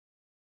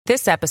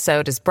This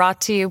episode is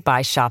brought to you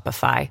by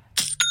Shopify.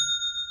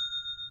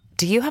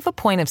 Do you have a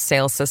point of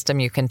sale system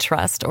you can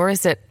trust, or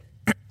is it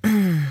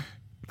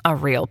a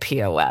real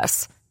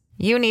POS?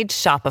 You need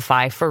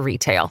Shopify for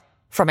retail.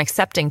 From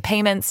accepting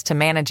payments to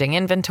managing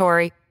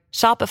inventory,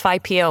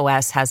 Shopify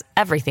POS has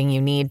everything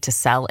you need to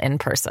sell in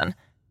person.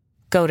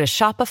 Go to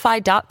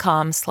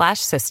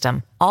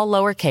shopify.com/system, all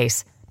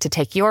lowercase, to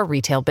take your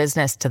retail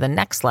business to the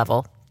next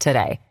level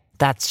today.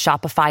 That's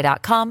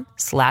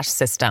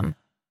shopify.com/system.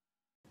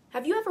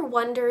 Have you ever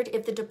wondered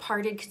if the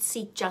departed could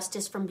seek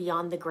justice from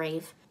beyond the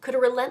grave? Could a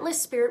relentless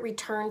spirit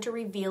return to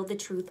reveal the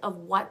truth of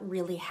what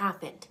really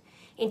happened?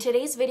 In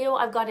today's video,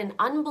 I've got an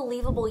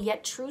unbelievable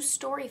yet true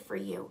story for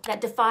you that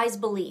defies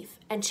belief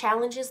and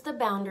challenges the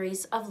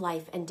boundaries of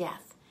life and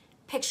death.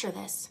 Picture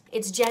this.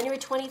 It's January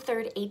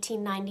 23rd,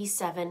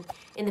 1897,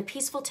 in the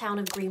peaceful town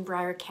of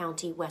Greenbrier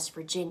County, West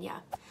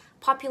Virginia.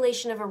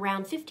 Population of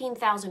around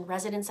 15,000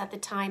 residents at the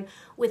time,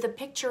 with a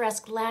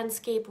picturesque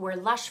landscape where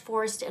lush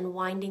forest and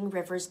winding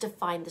rivers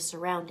define the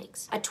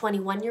surroundings. A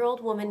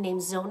 21-year-old woman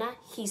named Zona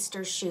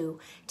Heister Shue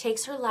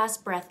takes her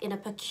last breath in a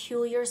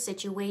peculiar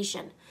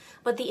situation.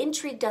 But the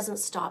intrigue doesn't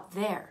stop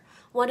there.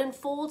 What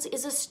unfolds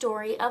is a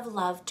story of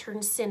love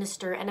turned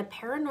sinister and a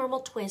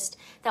paranormal twist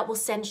that will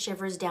send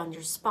shivers down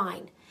your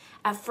spine.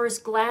 At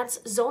first glance,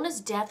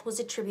 Zona's death was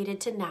attributed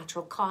to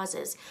natural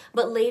causes,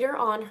 but later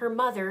on her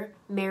mother,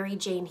 Mary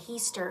Jane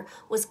Heister,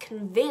 was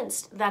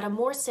convinced that a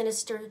more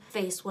sinister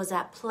face was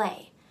at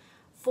play.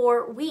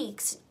 For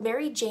weeks,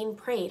 Mary Jane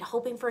prayed,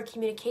 hoping for a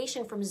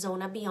communication from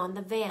Zona beyond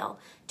the veil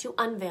to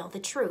unveil the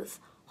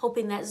truth,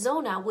 hoping that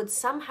Zona would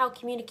somehow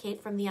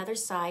communicate from the other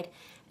side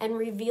and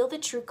reveal the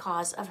true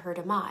cause of her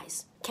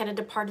demise. Can a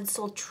departed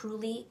soul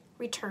truly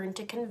return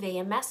to convey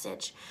a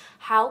message?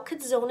 How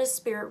could Zona's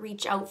spirit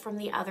reach out from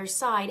the other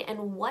side,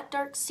 and what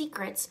dark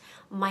secrets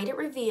might it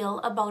reveal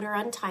about her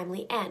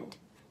untimely end?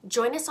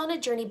 Join us on a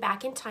journey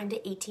back in time to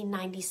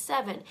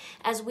 1897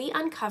 as we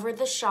uncover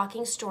the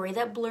shocking story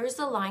that blurs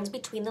the lines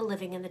between the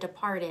living and the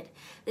departed.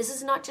 This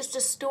is not just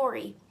a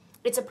story.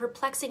 It's a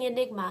perplexing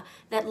enigma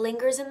that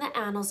lingers in the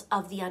annals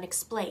of the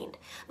unexplained.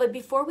 But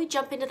before we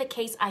jump into the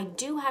case, I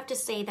do have to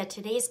say that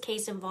today's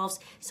case involves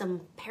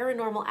some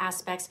paranormal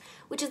aspects,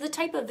 which is the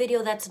type of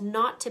video that's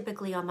not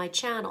typically on my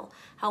channel.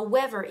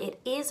 However, it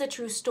is a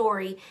true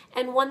story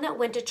and one that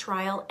went to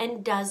trial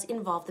and does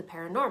involve the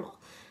paranormal.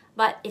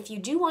 But if you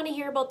do want to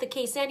hear about the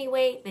case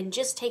anyway, then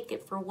just take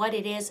it for what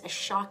it is, a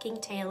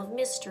shocking tale of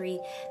mystery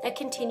that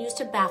continues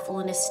to baffle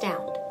and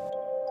astound.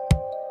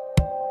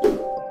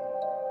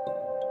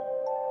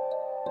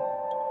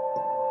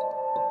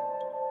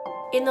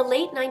 In the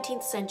late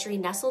 19th century,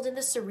 nestled in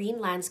the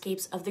serene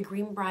landscapes of the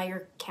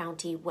Greenbrier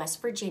County,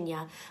 West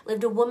Virginia,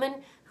 lived a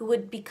woman who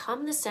would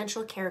become the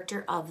central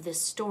character of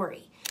this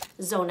story,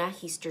 Zona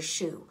Heister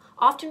Shue,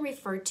 often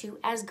referred to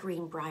as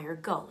Greenbrier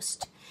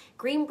Ghost.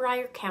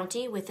 Greenbrier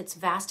County, with its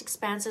vast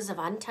expanses of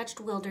untouched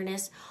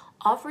wilderness,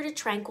 offered a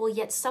tranquil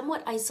yet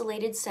somewhat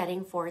isolated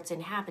setting for its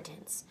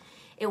inhabitants.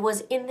 It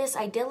was in this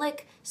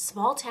idyllic,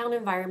 small-town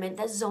environment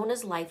that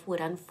Zona's life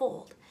would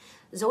unfold.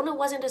 Zona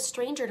wasn't a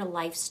stranger to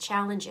life's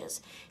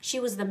challenges. She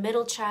was the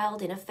middle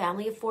child in a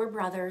family of 4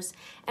 brothers,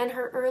 and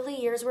her early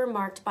years were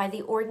marked by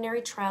the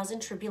ordinary trials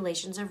and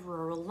tribulations of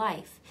rural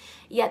life.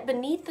 Yet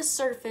beneath the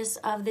surface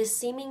of this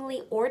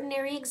seemingly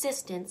ordinary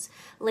existence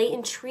lay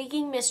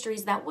intriguing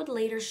mysteries that would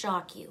later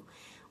shock you.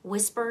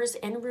 Whispers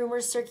and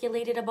rumors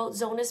circulated about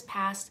Zona's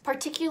past,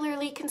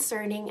 particularly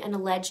concerning an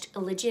alleged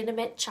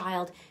illegitimate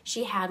child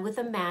she had with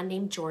a man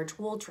named George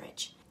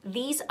Wooldridge.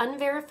 These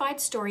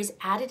unverified stories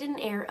added an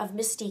air of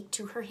mystique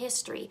to her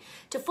history.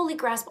 To fully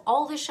grasp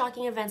all the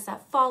shocking events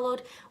that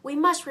followed, we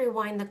must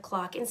rewind the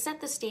clock and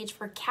set the stage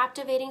for a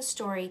captivating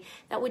story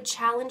that would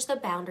challenge the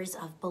boundaries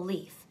of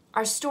belief.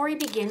 Our story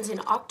begins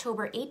in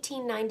October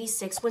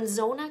 1896 when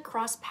Zona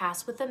crossed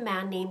paths with a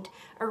man named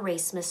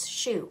Erasmus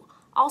Shue,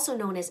 also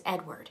known as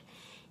Edward.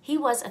 He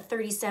was a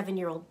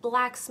 37-year-old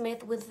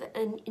blacksmith with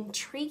an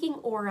intriguing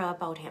aura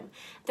about him.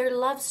 Their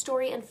love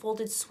story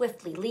unfolded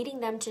swiftly, leading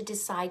them to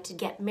decide to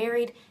get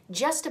married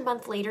just a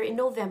month later in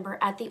November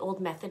at the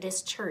Old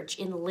Methodist Church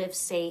in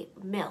Livesey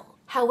Mill.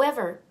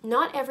 However,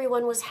 not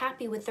everyone was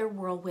happy with their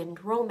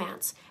whirlwind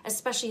romance,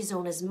 especially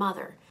Zona's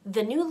mother.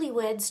 The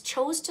newlyweds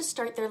chose to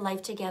start their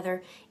life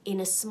together in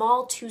a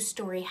small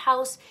 2-story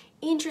house.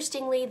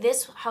 Interestingly,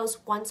 this house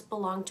once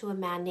belonged to a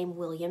man named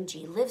William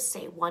G.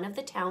 Livesey, one of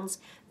the town's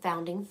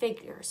founding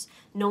figures,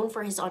 known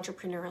for his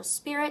entrepreneurial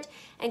spirit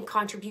and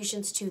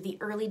contributions to the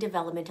early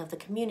development of the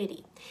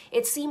community.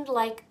 It seemed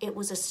like it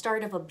was a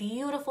start of a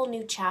beautiful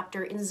new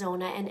chapter in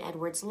Zona and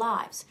Edward's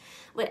lives.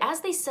 But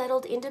as they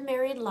settled into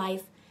married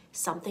life,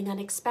 something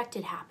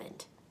unexpected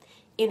happened.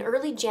 In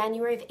early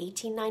January of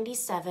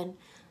 1897,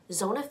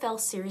 Zona fell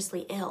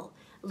seriously ill,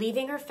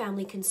 leaving her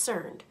family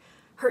concerned.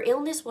 Her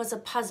illness was a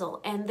puzzle,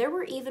 and there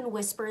were even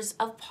whispers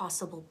of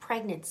possible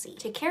pregnancy.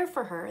 To care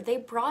for her, they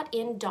brought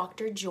in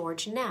Dr.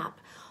 George Knapp,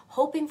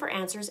 hoping for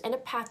answers and a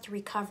path to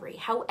recovery.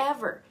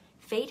 However,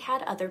 fate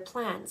had other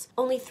plans.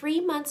 Only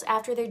 3 months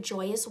after their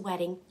joyous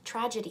wedding,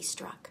 tragedy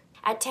struck.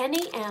 At 10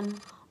 a.m.,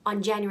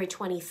 On January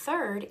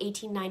 23rd,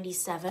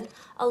 1897,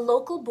 a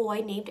local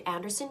boy named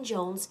Anderson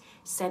Jones,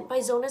 sent by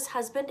Zona's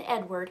husband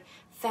Edward,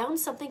 found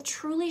something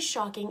truly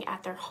shocking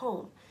at their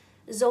home.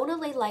 Zona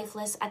lay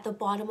lifeless at the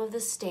bottom of the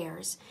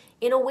stairs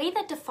in a way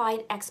that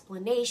defied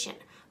explanation.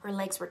 Her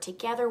legs were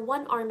together,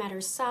 one arm at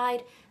her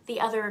side, the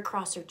other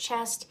across her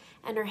chest,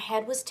 and her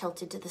head was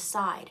tilted to the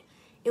side.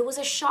 It was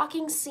a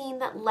shocking scene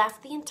that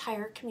left the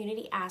entire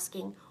community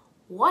asking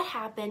what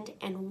happened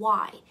and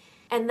why.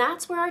 And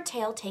that's where our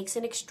tale takes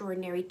an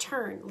extraordinary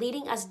turn,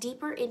 leading us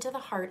deeper into the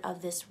heart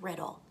of this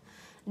riddle.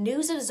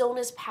 News of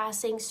Zona's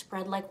passing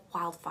spread like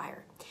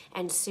wildfire,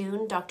 and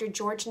soon Dr.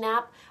 George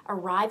Knapp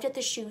arrived at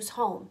the Shoes'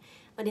 home.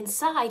 But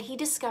inside, he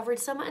discovered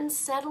some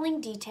unsettling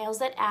details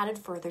that added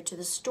further to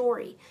the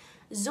story.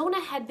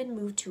 Zona had been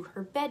moved to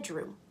her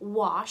bedroom,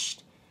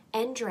 washed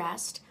and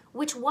dressed,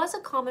 which was a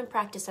common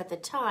practice at the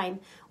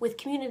time, with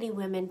community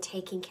women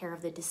taking care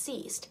of the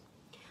deceased.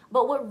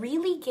 But what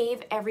really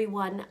gave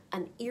everyone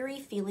an eerie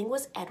feeling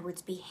was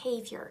Edward's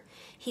behavior.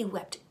 He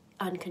wept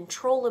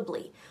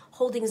uncontrollably,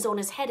 holding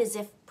Zona's head as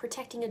if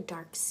protecting a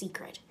dark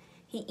secret.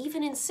 He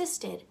even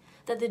insisted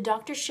that the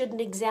doctor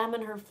shouldn't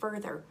examine her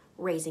further,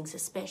 raising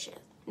suspicion.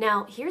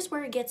 Now, here's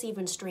where it gets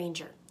even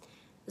stranger.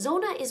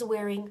 Zona is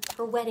wearing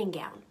her wedding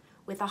gown,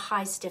 with a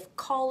high stiff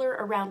collar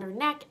around her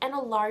neck and a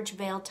large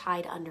veil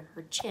tied under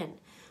her chin.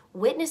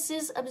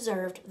 Witnesses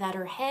observed that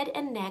her head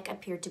and neck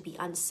appeared to be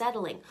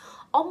unsettling,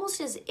 almost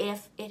as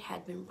if it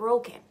had been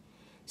broken,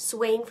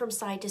 swaying from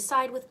side to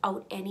side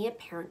without any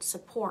apparent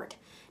support.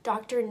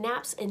 Dr.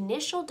 Knapp's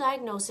initial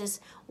diagnosis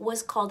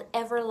was called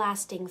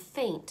everlasting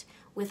faint,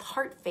 with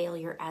heart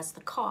failure as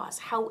the cause.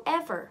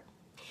 However,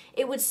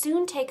 it would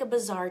soon take a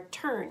bizarre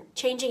turn,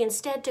 changing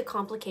instead to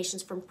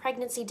complications from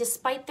pregnancy,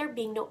 despite there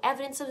being no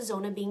evidence of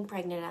Zona being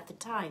pregnant at the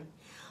time.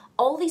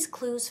 All these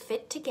clues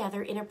fit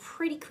together in a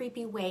pretty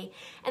creepy way,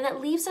 and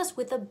that leaves us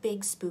with a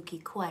big spooky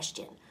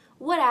question.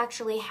 What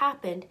actually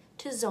happened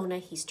to Zona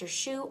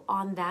Heaster-Shue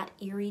on that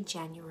eerie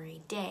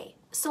January day?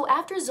 So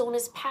after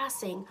Zona's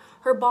passing,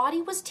 her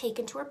body was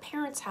taken to her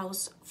parents'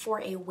 house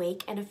for a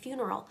wake and a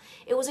funeral.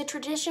 It was a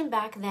tradition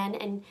back then,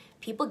 and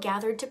people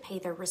gathered to pay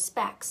their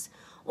respects.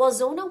 While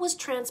Zona was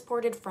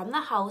transported from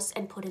the house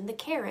and put in the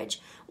carriage,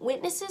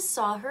 witnesses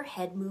saw her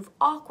head move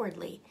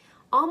awkwardly,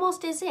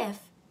 almost as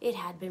if it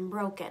had been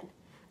broken.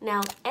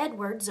 Now,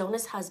 Edward,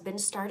 Zona's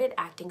husband, started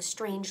acting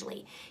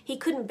strangely. He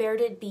couldn't bear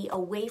to be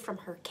away from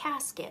her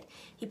casket.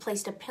 He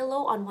placed a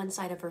pillow on one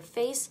side of her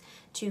face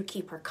to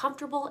keep her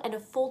comfortable and a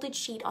folded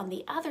sheet on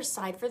the other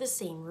side for the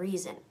same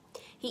reason.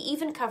 He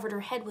even covered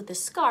her head with a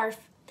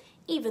scarf,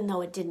 even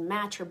though it didn't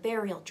match her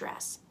burial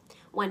dress.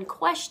 When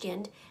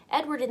questioned,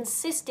 Edward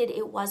insisted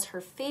it was her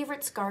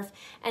favorite scarf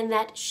and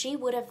that she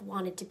would have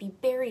wanted to be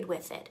buried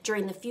with it.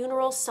 During the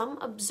funeral, some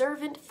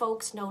observant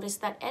folks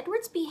noticed that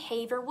Edward's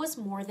behavior was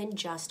more than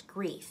just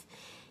grief.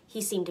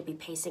 He seemed to be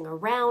pacing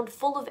around,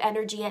 full of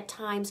energy at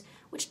times,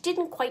 which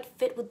didn't quite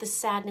fit with the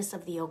sadness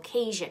of the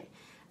occasion.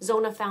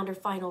 Zona found her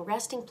final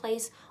resting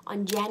place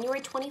on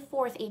January 24,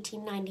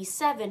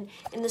 1897,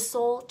 in the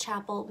Soul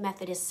Chapel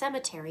Methodist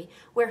Cemetery,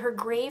 where her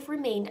grave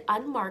remained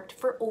unmarked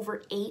for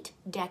over 8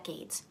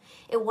 decades.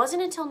 It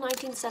wasn't until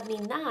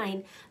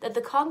 1979 that the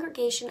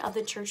congregation of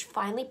the church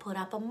finally put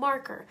up a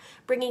marker,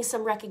 bringing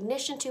some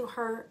recognition to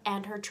her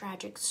and her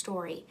tragic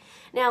story.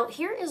 Now,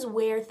 here is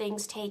where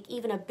things take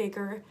even a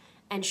bigger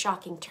and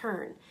shocking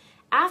turn.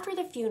 After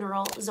the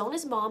funeral,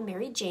 Zona's mom,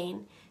 Mary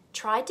Jane,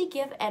 tried to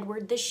give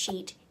Edward the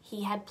sheet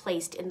he had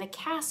placed in the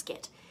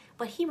casket,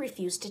 but he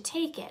refused to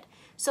take it.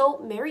 So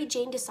Mary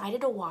Jane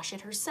decided to wash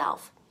it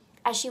herself.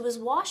 As she was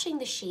washing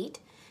the sheet,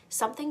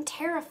 something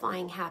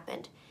terrifying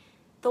happened.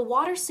 The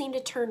water seemed to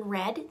turn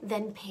red,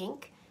 then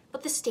pink,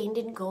 but the stain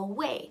didn't go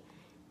away.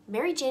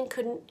 Mary Jane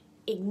couldn't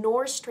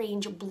ignore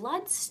strange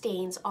blood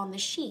stains on the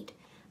sheet.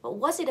 But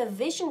was it a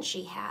vision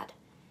she had?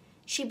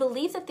 She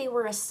believed that they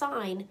were a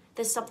sign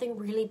that something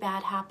really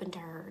bad happened to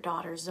her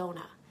daughter,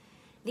 Zona.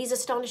 These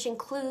astonishing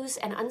clues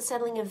and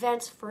unsettling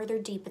events further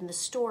deepen the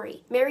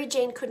story. Mary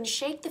Jane couldn't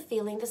shake the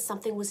feeling that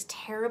something was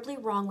terribly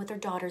wrong with her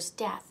daughter's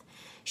death.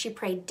 She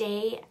prayed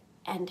day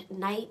and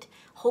night,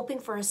 hoping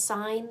for a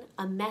sign,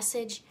 a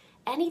message,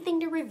 anything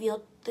to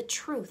reveal the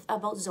truth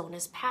about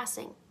Zona's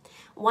passing.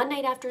 One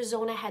night after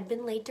Zona had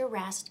been laid to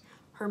rest,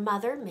 her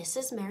mother,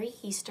 Mrs. Mary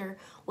Heaster,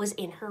 was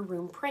in her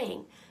room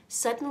praying.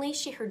 Suddenly,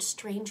 she heard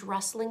strange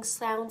rustling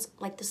sounds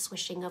like the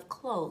swishing of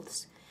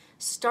clothes.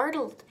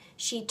 Startled,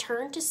 she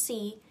turned to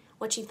see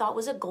what she thought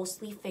was a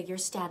ghostly figure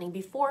standing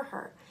before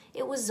her.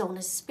 It was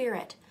Zona's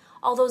spirit.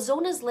 Although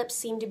Zona's lips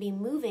seemed to be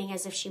moving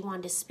as if she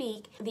wanted to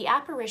speak, the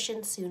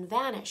apparition soon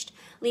vanished,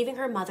 leaving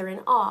her mother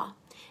in awe.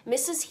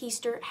 Mrs.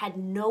 Heaster had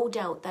no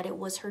doubt that it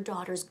was her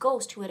daughter's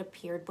ghost who had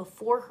appeared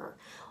before her.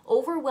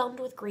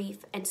 Overwhelmed with grief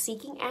and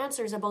seeking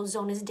answers about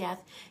Zona's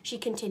death, she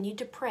continued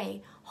to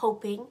pray,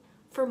 hoping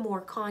for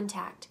more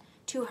contact.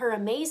 To her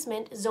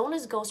amazement,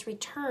 Zona's ghost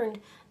returned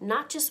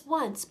not just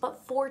once,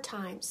 but 4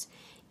 times.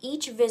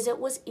 Each visit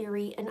was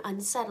eerie and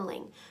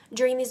unsettling.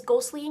 During these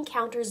ghostly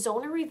encounters,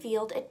 Zona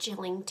revealed a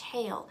chilling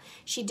tale.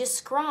 She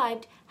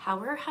described how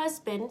her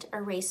husband,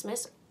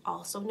 Erasmus,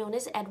 also known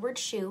as Edward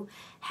Shue,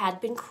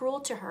 had been cruel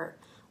to her.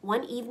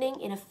 One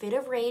evening, in a fit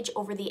of rage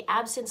over the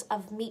absence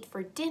of meat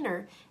for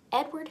dinner,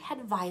 Edward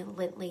had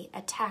violently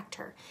attacked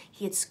her.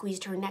 He had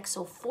squeezed her neck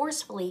so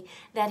forcefully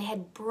that it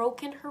had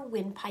broken her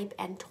windpipe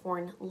and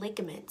torn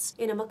ligaments.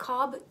 In a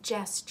macabre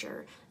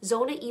gesture,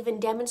 Zona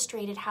even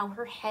demonstrated how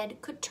her head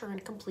could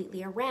turn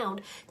completely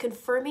around,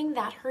 confirming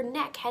that her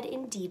neck had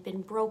indeed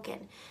been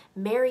broken.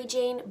 Mary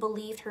Jane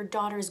believed her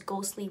daughter's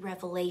ghostly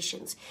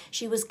revelations.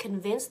 She was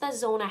convinced that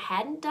Zona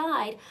hadn't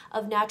died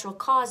of natural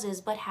causes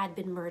but had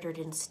been murdered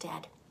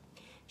instead.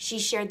 She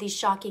shared these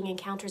shocking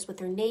encounters with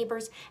her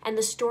neighbors, and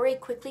the story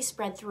quickly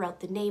spread throughout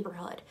the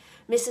neighborhood.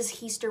 Mrs.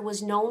 Heaster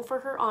was known for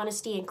her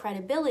honesty and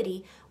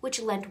credibility,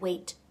 which lent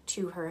weight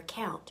to her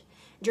account.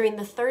 During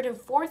the third and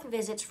fourth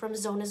visits from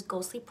Zona's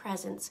ghostly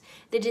presence,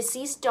 the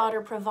deceased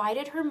daughter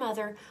provided her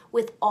mother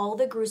with all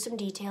the gruesome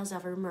details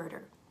of her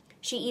murder.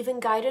 She even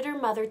guided her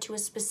mother to a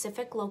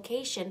specific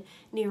location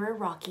near a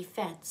rocky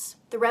fence.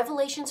 The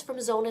revelations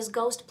from Zona's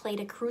ghost played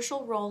a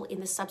crucial role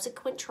in the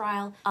subsequent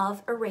trial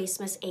of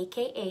Erasmus,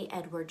 aka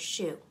Edward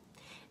Shue.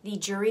 The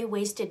jury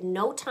wasted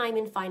no time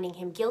in finding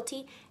him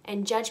guilty,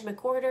 and Judge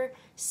McWhorter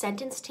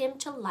sentenced him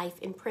to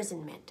life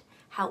imprisonment.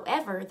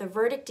 However, the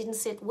verdict didn't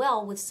sit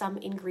well with some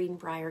in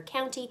Greenbrier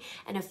County,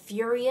 and a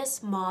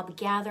furious mob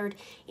gathered,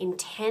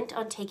 intent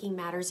on taking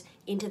matters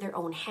into their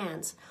own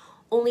hands.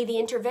 Only the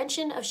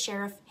intervention of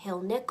Sheriff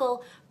Hill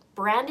Nickel,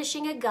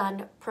 brandishing a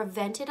gun,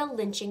 prevented a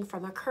lynching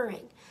from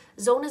occurring.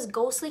 Zona's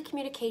ghostly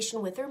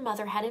communication with her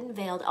mother had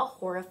unveiled a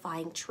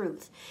horrifying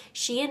truth.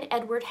 She and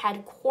Edward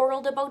had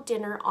quarreled about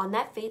dinner on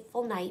that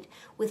fateful night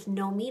with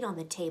no meat on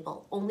the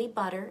table, only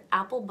butter,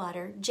 apple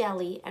butter,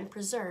 jelly, and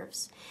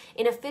preserves.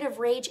 In a fit of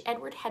rage,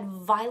 Edward had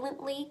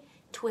violently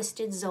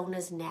twisted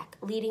Zona's neck,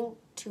 leading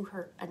to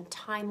her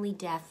untimely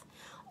death.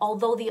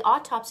 Although the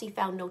autopsy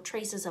found no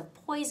traces of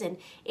poison,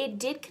 it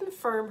did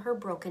confirm her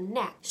broken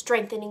neck,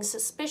 strengthening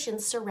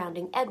suspicions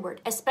surrounding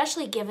Edward,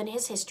 especially given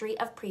his history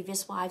of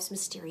previous wives'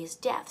 mysterious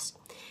deaths.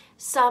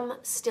 Some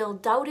still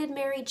doubted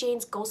Mary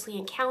Jane's ghostly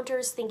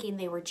encounters, thinking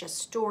they were just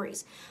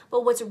stories.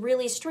 But what's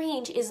really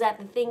strange is that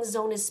the things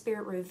Zona's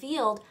spirit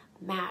revealed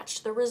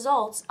matched the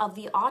results of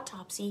the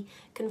autopsy,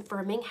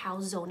 confirming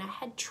how Zona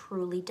had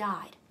truly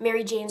died.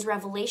 Mary Jane's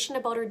revelation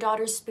about her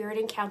daughter's spirit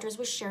encounters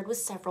was shared with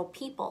several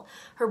people.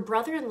 Her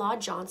brother-in-law,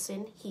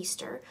 Johnson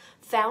Heaster,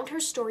 found her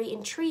story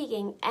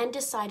intriguing and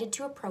decided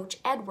to approach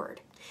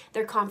Edward.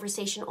 Their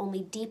conversation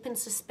only deepened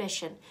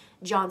suspicion.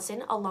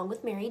 Johnson, along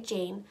with Mary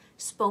Jane,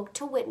 spoke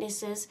to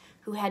witnesses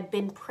who had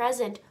been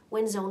present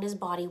when Zona's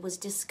body was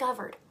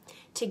discovered.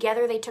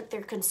 Together, they took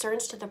their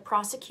concerns to the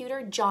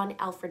prosecutor, John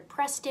Alfred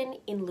Preston,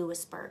 in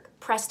Lewisburg.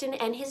 Preston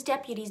and his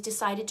deputies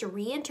decided to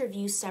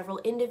re-interview several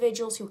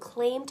individuals who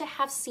claimed to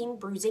have seen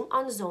bruising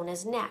on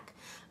Zona's neck.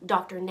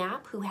 Dr.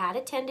 Knapp, who had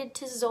attended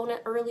to Zona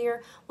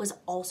earlier, was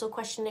also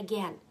questioned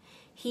again.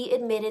 He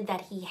admitted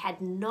that he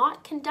had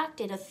not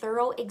conducted a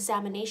thorough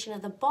examination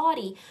of the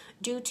body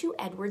due to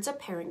Edward's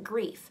apparent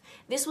grief.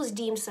 This was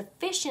deemed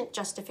sufficient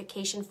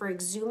justification for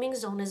exhuming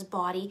Zona's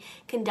body,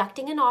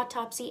 conducting an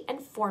autopsy,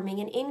 and forming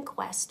an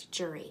inquest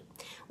jury.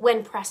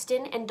 When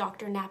Preston and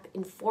Dr. Knapp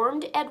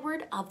informed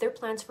Edward of their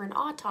plans for an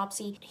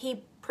autopsy,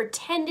 he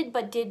pretended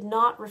but did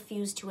not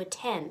refuse to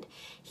attend.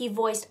 He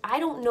voiced, "I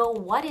don't know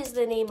what is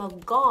the name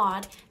of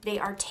God they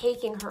are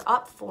taking her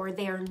up for.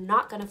 They are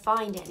not going to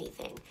find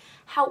anything."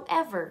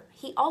 However,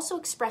 he also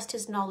expressed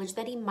his knowledge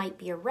that he might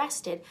be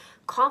arrested,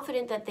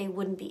 confident that they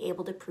wouldn't be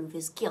able to prove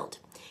his guilt.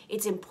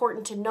 It's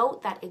important to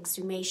note that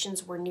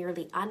exhumations were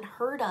nearly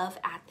unheard of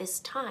at this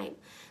time.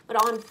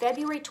 But on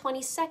February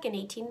 22nd,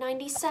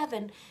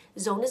 1897,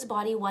 Zona's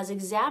body was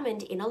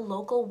examined in a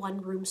local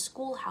one-room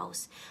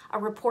schoolhouse. A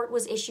report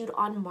was issued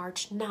on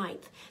March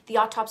 9th. The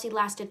autopsy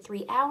lasted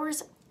 3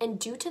 hours, and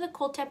due to the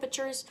cold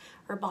temperatures,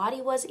 her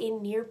body was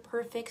in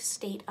near-perfect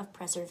state of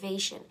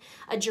preservation.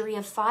 A jury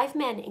of 5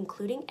 men,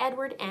 including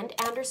Edward and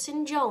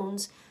Anderson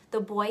Jones, the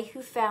boy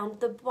who found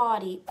the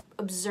body,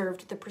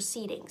 observed the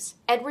proceedings.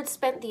 Edward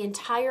spent the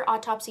entire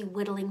autopsy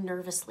whittling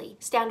nervously.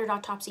 Standard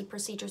autopsy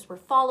procedures were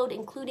followed,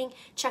 including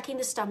checking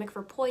the stomach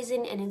for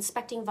poison and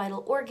inspecting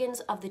vital organs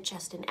of the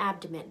chest and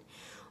abdomen.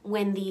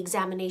 When the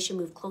examination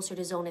moved closer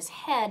to Zona's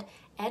head,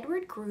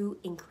 Edward grew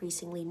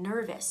increasingly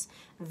nervous,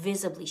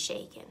 visibly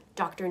shaken.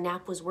 Dr.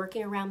 Knapp was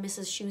working around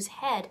Mrs. Shue's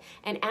head,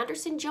 and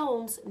Anderson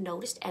Jones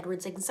noticed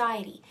Edward's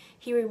anxiety.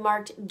 He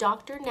remarked,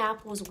 "Dr.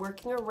 Knapp was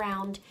working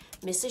around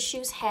Mrs.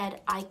 Shue's head.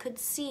 I could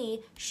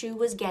see Shue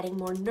was getting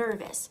more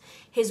nervous.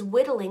 His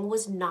whittling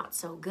was not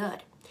so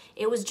good."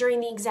 It was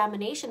during the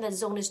examination that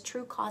Zona's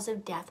true cause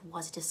of death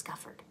was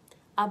discovered: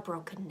 a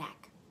broken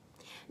neck.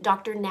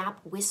 Dr.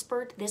 Knapp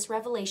whispered this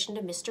revelation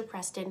to Mr.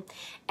 Preston,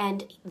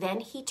 and then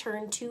he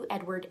turned to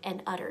Edward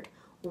and uttered,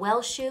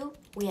 "Well, Shue,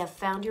 we have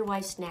found your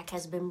wife's neck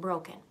has been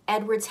broken."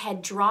 Edward's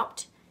head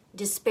dropped,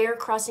 despair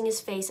crossing his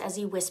face as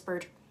he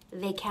whispered,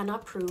 "They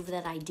cannot prove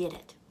that I did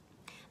it."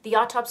 The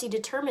autopsy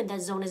determined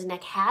that Zona's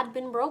neck had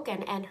been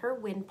broken and her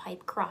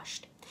windpipe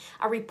crushed.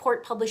 A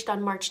report published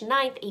on March 9,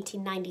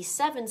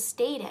 1897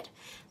 stated,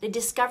 the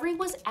discovery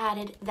was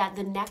added that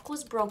the neck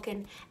was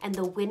broken and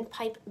the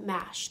windpipe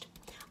mashed.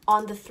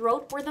 On the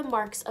throat were the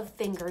marks of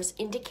fingers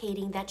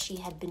indicating that she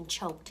had been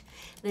choked.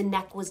 The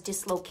neck was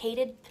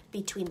dislocated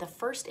between the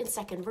first and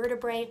second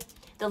vertebrae.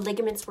 The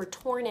ligaments were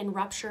torn and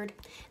ruptured.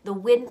 The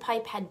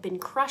windpipe had been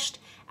crushed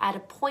at a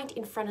point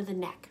in front of the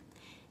neck.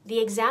 The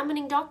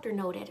examining doctor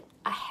noted,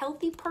 a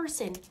healthy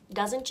person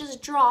doesn't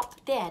just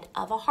drop dead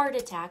of a heart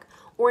attack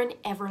or an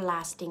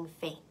everlasting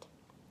faint.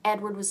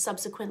 Edward was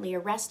subsequently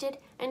arrested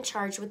and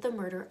charged with the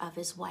murder of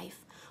his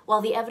wife.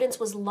 While the evidence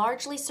was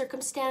largely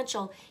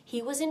circumstantial,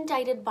 he was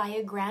indicted by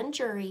a grand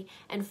jury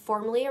and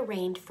formally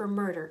arraigned for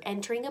murder,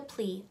 entering a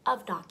plea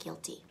of not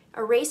guilty.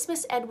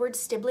 Erasmus Edward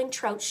Stibling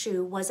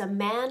Trout-Shue was a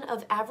man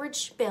of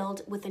average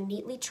build with a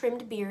neatly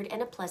trimmed beard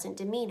and a pleasant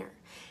demeanor.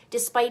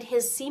 Despite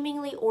his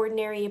seemingly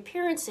ordinary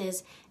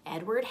appearances,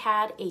 Edward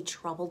had a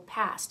troubled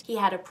past. He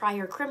had a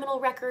prior criminal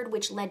record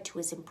which led to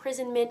his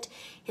imprisonment.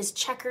 His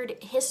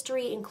checkered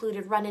history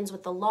included run-ins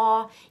with the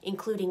law,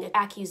 including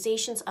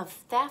accusations of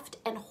theft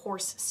and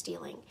horse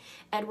stealing.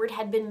 Edward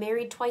had been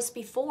married twice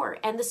before,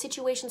 and the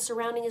situation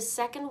surrounding his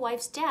second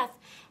wife's death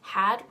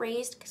had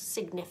raised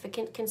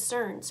significant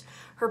concerns.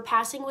 Her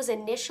passing was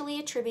initially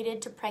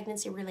attributed to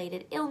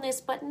pregnancy-related illness,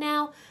 but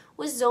now,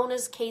 with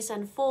Zona's case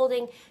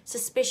unfolding,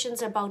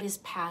 suspicions about his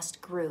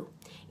past grew.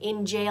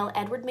 In jail,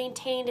 Edward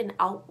maintained an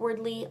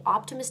outwardly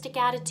optimistic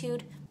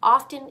attitude,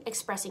 often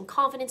expressing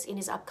confidence in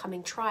his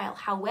upcoming trial.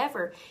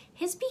 However,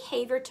 his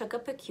behavior took a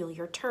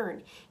peculiar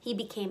turn. He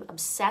became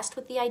obsessed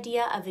with the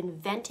idea of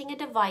inventing a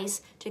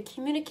device to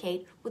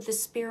communicate with the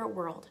spirit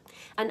world,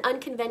 an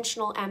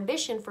unconventional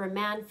ambition for a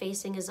man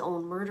facing his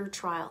own murder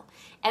trial.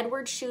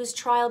 Edward Shue's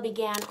trial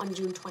began on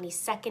June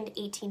 22,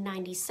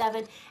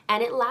 1897,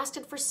 and it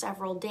lasted for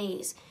several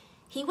days.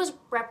 He was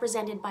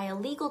represented by a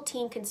legal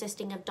team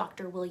consisting of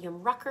Dr.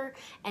 William Rucker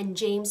and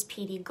James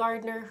P.D.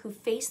 Gardner, who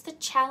faced the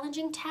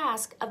challenging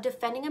task of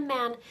defending a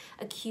man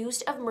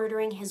accused of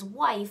murdering his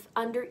wife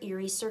under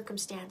eerie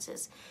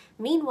circumstances.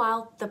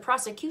 Meanwhile, the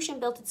prosecution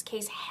built its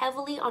case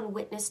heavily on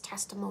witness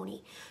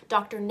testimony.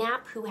 Dr.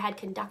 Knapp, who had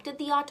conducted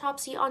the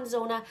autopsy on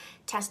Zona,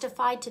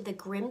 testified to the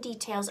grim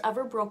details of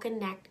her broken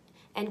neck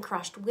and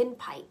crushed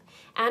windpipe.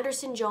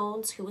 Anderson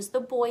Jones, who was the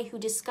boy who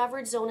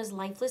discovered Zona's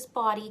lifeless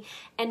body,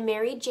 and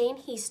Mary Jane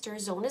Heister,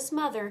 Zona's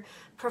mother,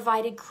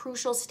 provided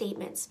crucial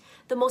statements.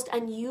 The most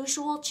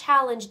unusual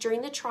challenge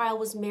during the trial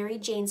was Mary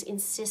Jane's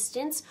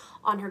insistence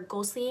on her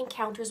ghostly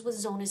encounters with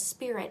Zona's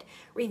spirit,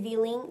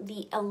 revealing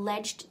the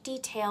alleged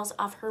details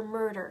of her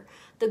murder.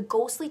 The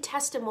ghostly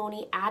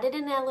testimony added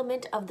an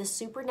element of the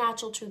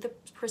supernatural to the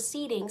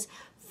proceedings,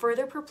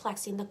 further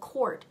perplexing the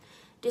court.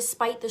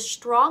 Despite the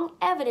strong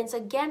evidence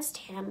against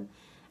him,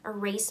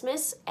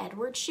 Erasmus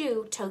Edward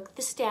Shue took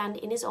the stand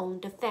in his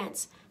own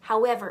defense.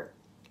 However,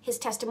 his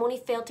testimony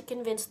failed to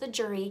convince the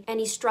jury,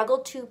 and he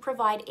struggled to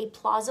provide a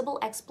plausible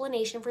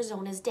explanation for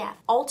Zona's death.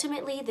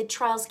 Ultimately, the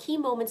trial's key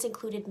moments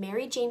included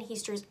Mary Jane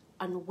Heister's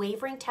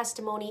unwavering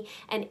testimony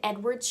and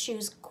Edward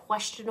Shue's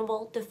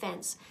questionable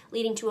defense,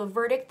 leading to a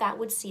verdict that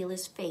would seal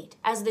his fate.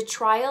 As the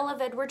trial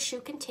of Edward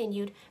Shue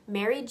continued,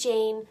 Mary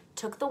Jane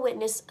took the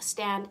witness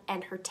stand,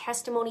 and her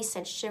testimony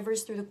sent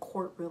shivers through the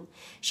courtroom.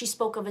 She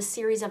spoke of a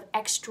series of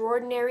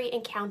extraordinary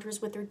encounters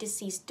with her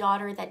deceased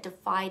daughter that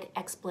defied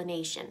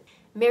explanation.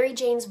 Mary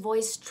Jane's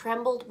voice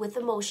trembled with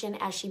emotion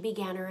as she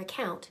began her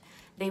account.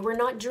 They were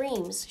not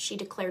dreams, she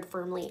declared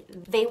firmly.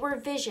 They were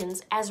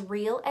visions as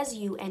real as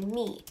you and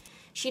me.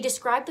 She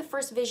described the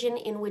first vision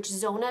in which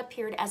Zona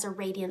appeared as a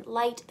radiant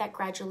light that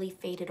gradually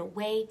faded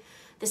away.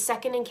 The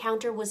second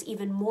encounter was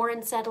even more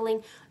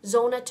unsettling.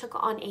 Zona took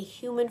on a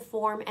human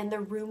form and the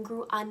room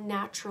grew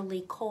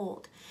unnaturally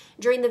cold.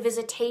 During the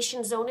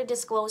visitation, Zona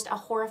disclosed a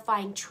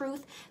horrifying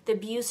truth: the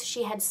abuse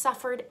she had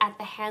suffered at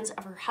the hands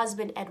of her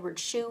husband, Edward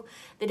Shue.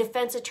 The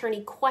defense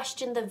attorney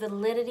questioned the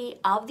validity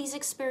of these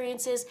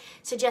experiences,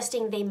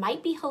 suggesting they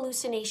might be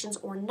hallucinations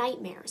or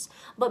nightmares.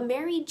 But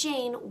Mary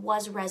Jane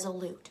was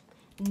resolute.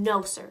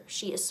 "No, sir,"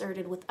 she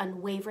asserted with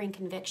unwavering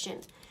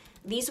conviction.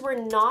 "These were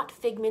not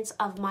figments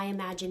of my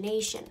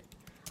imagination.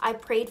 I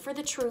prayed for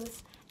the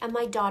truth, and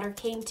my daughter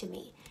came to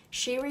me.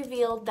 She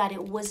revealed that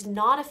it was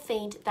not a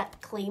faint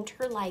that claimed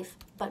her life,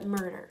 but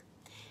murder."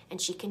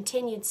 And she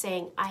continued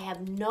saying, "I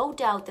have no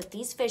doubt that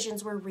these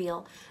visions were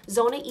real.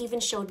 Zona even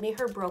showed me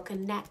her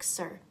broken neck,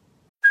 sir."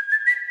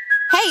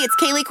 Hey, it's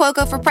Kaylee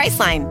Cuoco for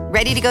Priceline.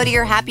 Ready to go to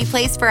your happy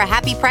place for a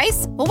happy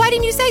price? Well, why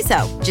didn't you say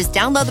so? Just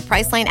download the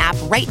Priceline app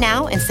right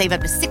now and save up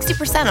to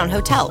 60% on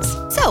hotels.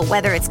 So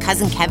whether it's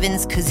Cousin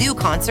Kevin's Kazoo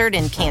Concert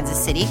in Kansas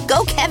City,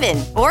 go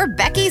Kevin, or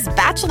Becky's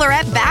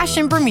Bachelorette Bash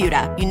in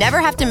Bermuda, you never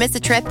have to miss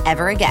a trip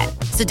ever again.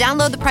 So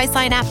download the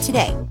Priceline app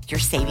today. Your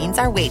savings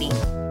are waiting.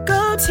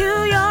 Go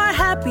to your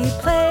happy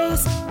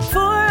place for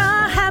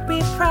a happy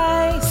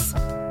price.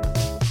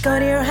 Go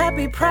to your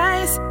happy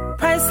price,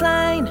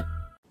 Priceline.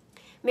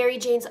 Mary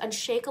Jane's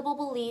unshakable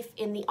belief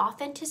in the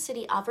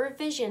authenticity of her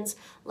visions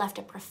left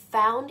a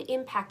profound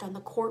impact on the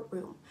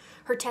courtroom.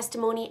 Her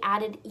testimony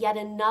added yet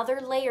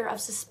another layer of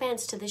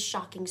suspense to this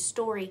shocking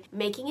story,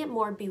 making it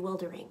more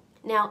bewildering.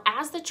 Now,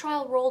 as the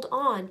trial rolled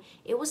on,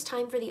 it was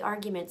time for the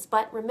arguments,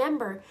 but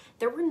remember,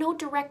 there were no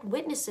direct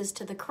witnesses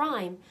to the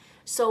crime,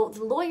 so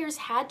the lawyers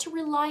had to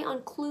rely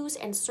on clues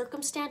and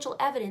circumstantial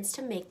evidence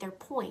to make their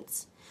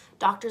points.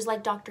 Doctors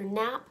like Dr.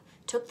 Knapp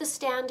took the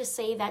stand to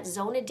say that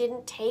Zona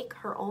didn't take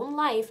her own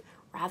life,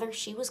 rather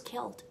she was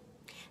killed.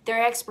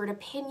 Their expert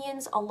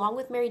opinions, along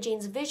with Mary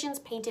Jane's visions,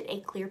 painted a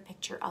clear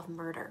picture of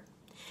murder.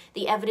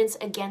 The evidence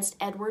against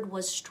Edward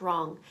was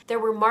strong. There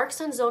were marks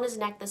on Zona's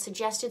neck that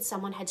suggested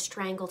someone had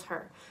strangled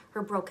her.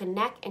 Her broken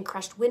neck and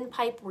crushed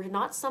windpipe were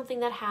not something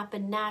that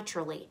happened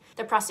naturally.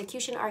 The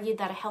prosecution argued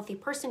that a healthy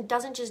person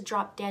doesn't just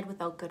drop dead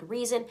without good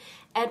reason.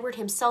 Edward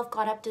himself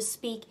got up to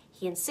speak.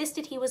 He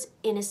insisted he was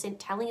innocent,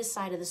 telling his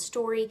side of the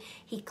story.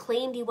 He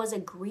claimed he was a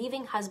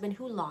grieving husband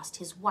who lost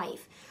his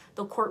wife.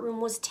 The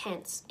courtroom was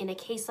tense. In a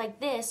case like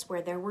this,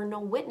 where there were no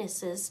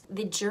witnesses,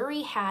 the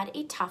jury had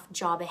a tough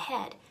job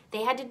ahead.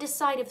 They had to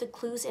decide if the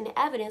clues and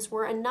evidence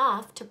were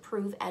enough to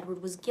prove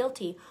Edward was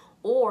guilty,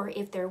 or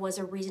if there was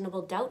a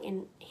reasonable doubt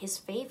in his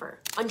favor.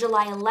 On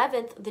July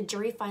 11th, the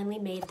jury finally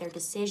made their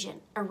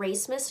decision.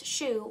 Erasmus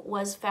Shue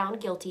was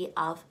found guilty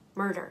of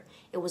murder.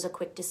 It was a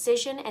quick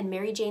decision, and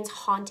Mary Jane's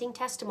haunting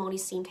testimony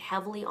seemed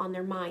heavily on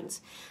their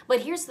minds.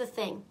 But here's the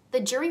thing. The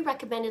jury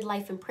recommended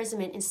life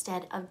imprisonment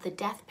instead of the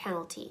death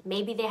penalty.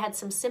 Maybe they had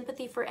some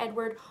sympathy for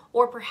Edward,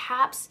 or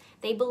perhaps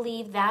they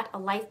believed that a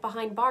life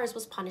behind bars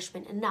was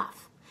punishment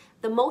enough.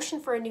 The motion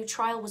for a new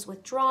trial was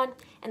withdrawn,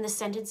 and the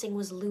sentencing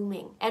was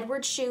looming.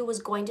 Edward Shue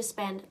was going to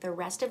spend the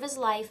rest of his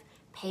life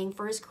paying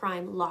for his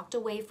crime, locked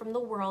away from the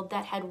world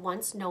that had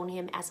once known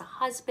him as a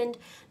husband,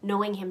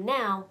 knowing him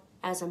now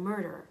as a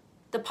murderer.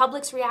 The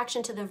public's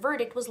reaction to the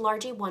verdict was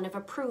largely one of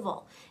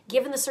approval.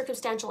 Given the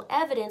circumstantial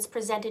evidence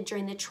presented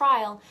during the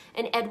trial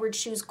and Edward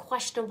Shue's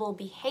questionable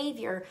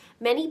behavior,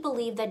 many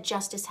believed that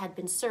justice had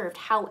been served.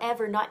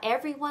 However, not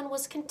everyone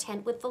was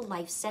content with the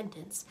life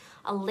sentence.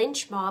 A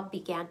lynch mob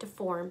began to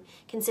form,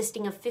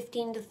 consisting of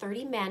 15 to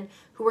 30 men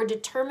who were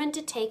determined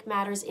to take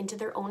matters into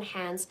their own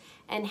hands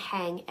and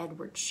hang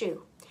Edward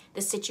Shue.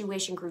 The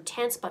situation grew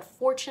tense, but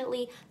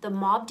fortunately, the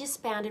mob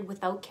disbanded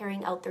without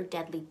carrying out their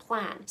deadly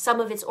plan. Some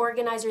of its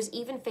organizers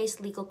even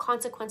faced legal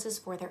consequences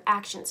for their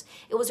actions.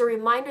 It was a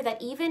reminder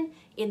that even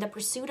in the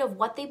pursuit of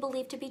what they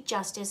believed to be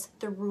justice,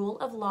 the rule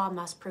of law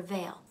must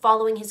prevail.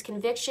 Following his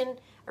conviction,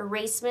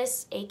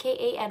 Erasmus,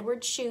 aka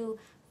Edward Shue,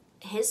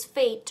 his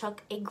fate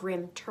took a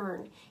grim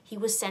turn. He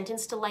was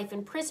sentenced to life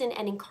in prison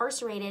and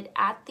incarcerated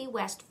at the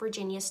West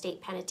Virginia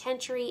State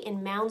Penitentiary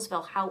in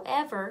Moundsville.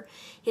 However,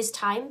 his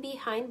time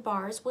behind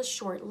bars was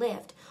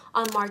short-lived.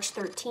 On March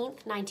 13,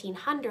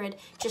 1900,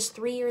 just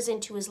 3 years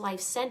into his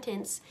life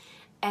sentence,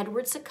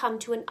 Edward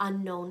succumbed to an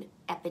unknown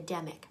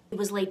epidemic. He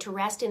was laid to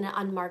rest in an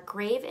unmarked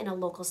grave in a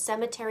local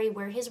cemetery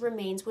where his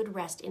remains would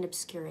rest in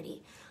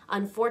obscurity.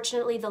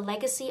 Unfortunately, the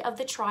legacy of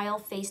the trial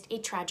faced a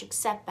tragic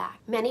setback.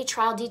 Many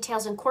trial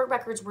details and court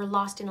records were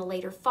lost in a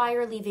later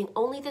fire, leaving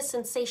only the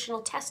sensational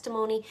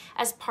testimony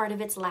as part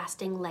of its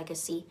lasting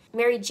legacy.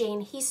 Mary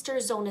Jane Heister,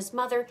 Zona's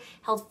mother,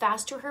 held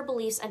fast to her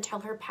beliefs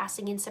until her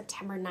passing in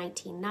September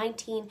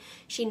 1919.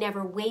 She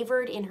never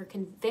wavered in her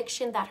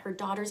conviction that her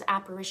daughter's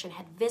apparition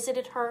had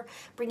visited her,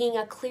 bringing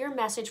a clear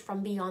message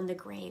from beyond the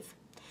grave.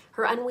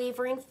 Her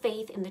unwavering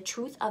faith in the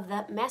truth of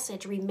that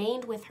message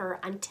remained with her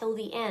until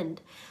the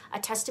end, a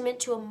testament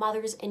to a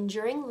mother's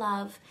enduring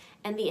love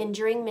and the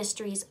enduring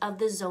mysteries of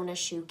the Zona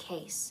Shue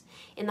case.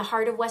 In the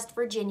heart of West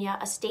Virginia,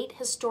 a state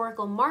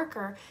historical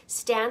marker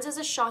stands as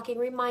a shocking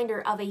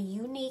reminder of a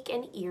unique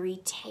and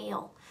eerie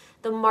tale.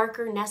 The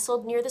marker,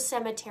 nestled near the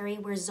cemetery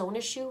where Zona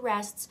Shue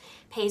rests,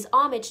 pays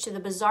homage to the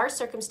bizarre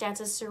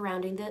circumstances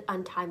surrounding the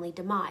untimely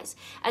demise.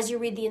 As you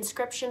read the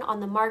inscription on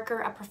the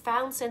marker, a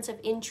profound sense of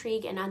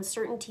intrigue and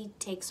uncertainty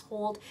takes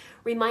hold,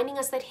 reminding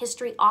us that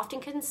history often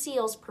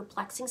conceals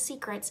perplexing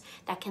secrets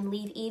that can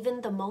leave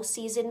even the most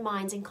seasoned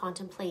minds in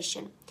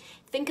contemplation.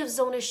 Think of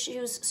Zona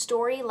Shue's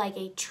story like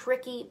a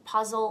tricky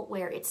puzzle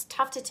where it's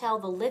tough to tell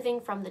the living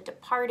from the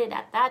departed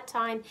at that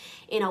time.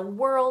 In a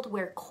world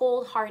where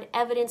cold, hard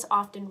evidence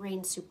often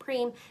reigns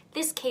supreme,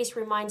 this case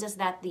reminds us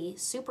that the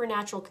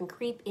supernatural can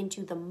creep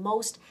into the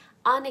most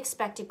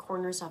unexpected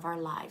corners of our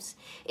lives.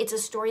 It's a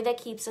story that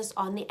keeps us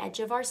on the edge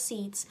of our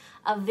seats,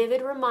 a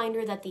vivid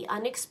reminder that the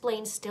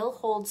unexplained still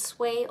holds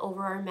sway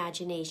over our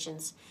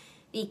imaginations.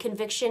 The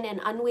conviction and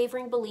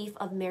unwavering belief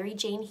of Mary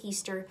Jane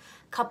Heister,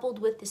 coupled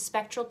with the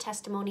spectral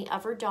testimony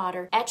of her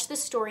daughter, etch the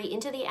story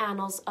into the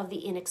annals of the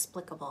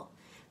inexplicable.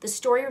 The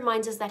story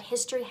reminds us that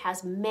history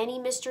has many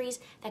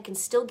mysteries that can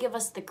still give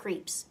us the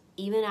creeps,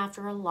 even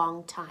after a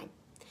long time.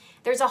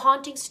 There's a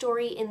haunting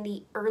story in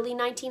the early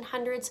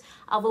 1900s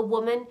of a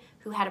woman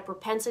who had a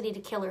propensity to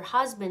kill her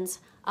husbands,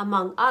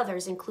 among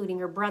others, including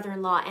her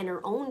brother-in-law and her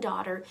own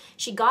daughter.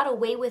 She got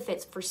away with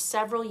it for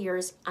several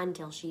years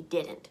until she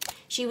didn't.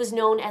 She was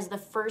known as the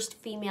first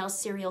female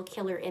serial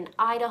killer in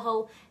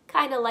Idaho,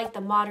 Kind of like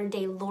the modern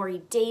day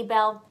Lori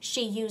Daybell,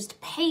 she used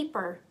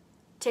paper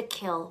to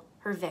kill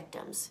her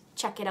victims.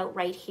 Check it out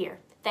right here.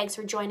 Thanks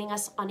for joining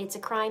us on It's a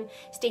Crime.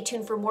 Stay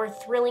tuned for more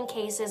thrilling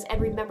cases,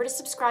 and remember to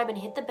subscribe and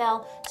hit the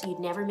bell so you'd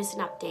never miss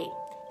an update.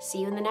 See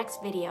you in the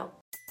next video.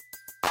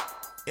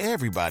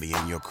 Everybody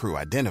in your crew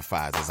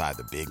identifies as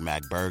either Big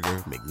Mac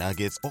Burger,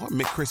 McNuggets, or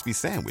McCrispy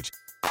Sandwich.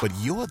 But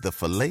you're the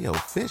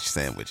Filet-O-Fish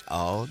Sandwich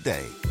all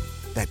day.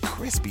 That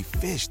crispy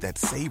fish, that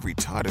savory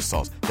tartar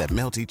sauce, that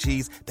melty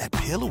cheese, that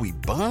pillowy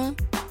bun.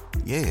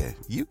 Yeah,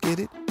 you get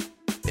it.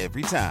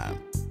 Every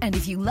time. And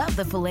if you love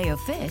the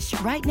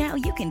Filet-O-Fish, right now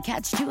you can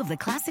catch 2 of the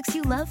classics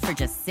you love for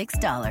just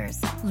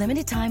 $6.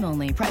 Limited time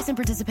only. Price and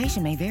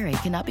participation may vary.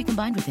 Cannot be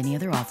combined with any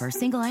other offer.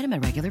 Single item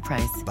at regular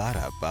price.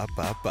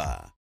 Ba-da-ba-ba-ba.